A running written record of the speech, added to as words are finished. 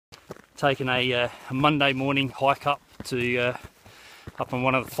taking a Monday morning hike up to up on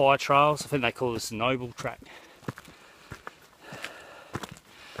one of the fire trails. I think they call this the Noble Track.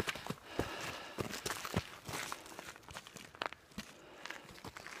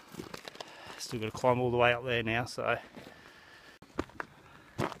 Still got to climb all the way up there now, so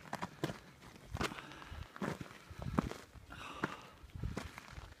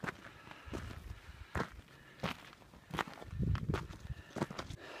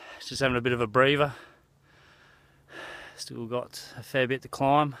just having a bit of a breather. Still got a fair bit to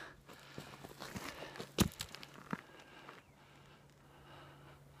climb.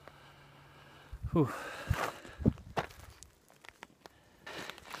 Whew.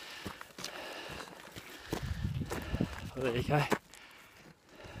 There you go.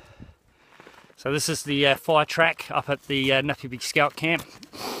 So this is the fire track up at the Nappy Big Scout Camp.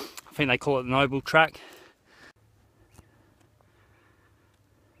 I think they call it the Noble Track.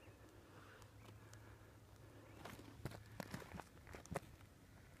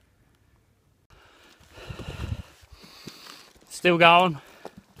 Still going.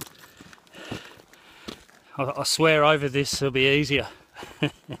 I swear over this it'll be easier.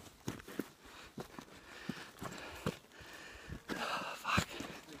 Fuck.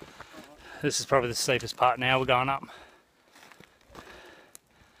 This is probably the steepest part now we're going up.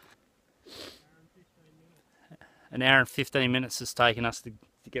 An hour and 15 minutes has taken us to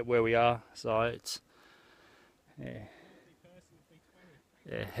get where we are, so it's yeah,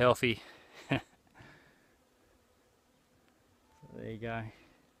 healthy. There you go.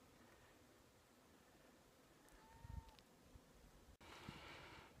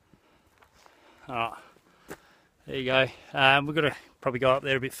 Alright, there you go. We've got to probably go up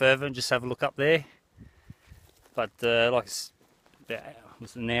there a bit further and just have a look up there. But like it's about, it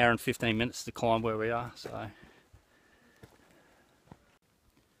was an hour and 15 minutes to climb where we are, so.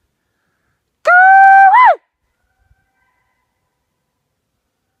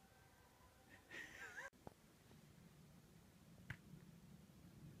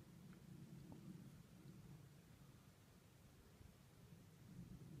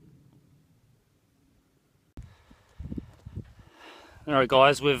 Alright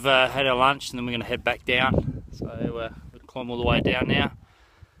guys, we've had our lunch and then we're going to head back down. So we'll climb all the way down now.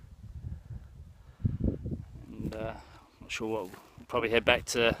 And not sure what, we'll probably head back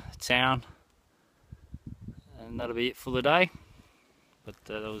to town. And that'll be it for the day. But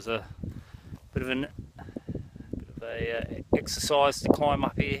there was a bit of a exercise to climb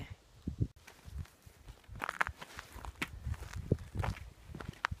up here.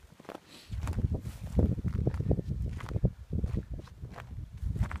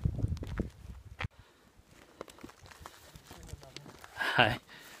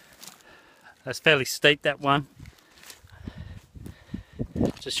 That's fairly steep, that one.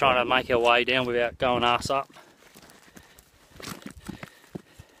 Just trying to make our way down without going arse up.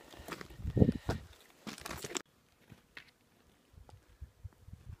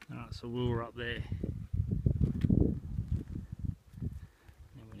 Alright, so we're up there.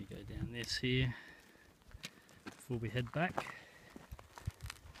 Now we're going to go down this here before we head back.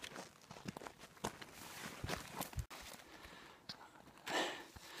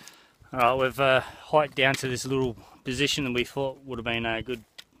 Alright, we've hiked down to this little position that we thought would have been a good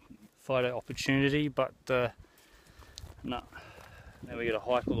photo opportunity, but no, now we've got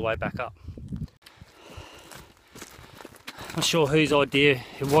to hike all the way back up. Not sure whose idea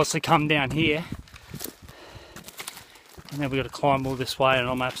it was to come down here, and now we've got to climb all this way and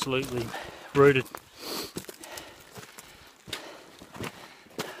I'm absolutely rooted.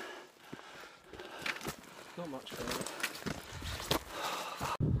 Not much further.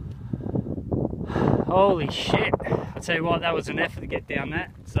 Holy shit, I tell you what, that was an effort to get down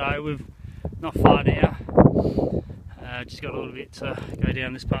that. So we've not far now, just got a little bit to go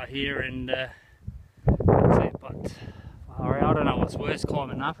down this part here and that's it. But I don't know what's worse,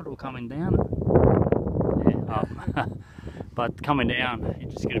 climbing up it or coming down it. Yeah, up. But coming down, you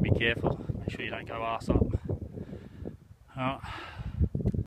just got to be careful, make sure you don't go arse up. Alright,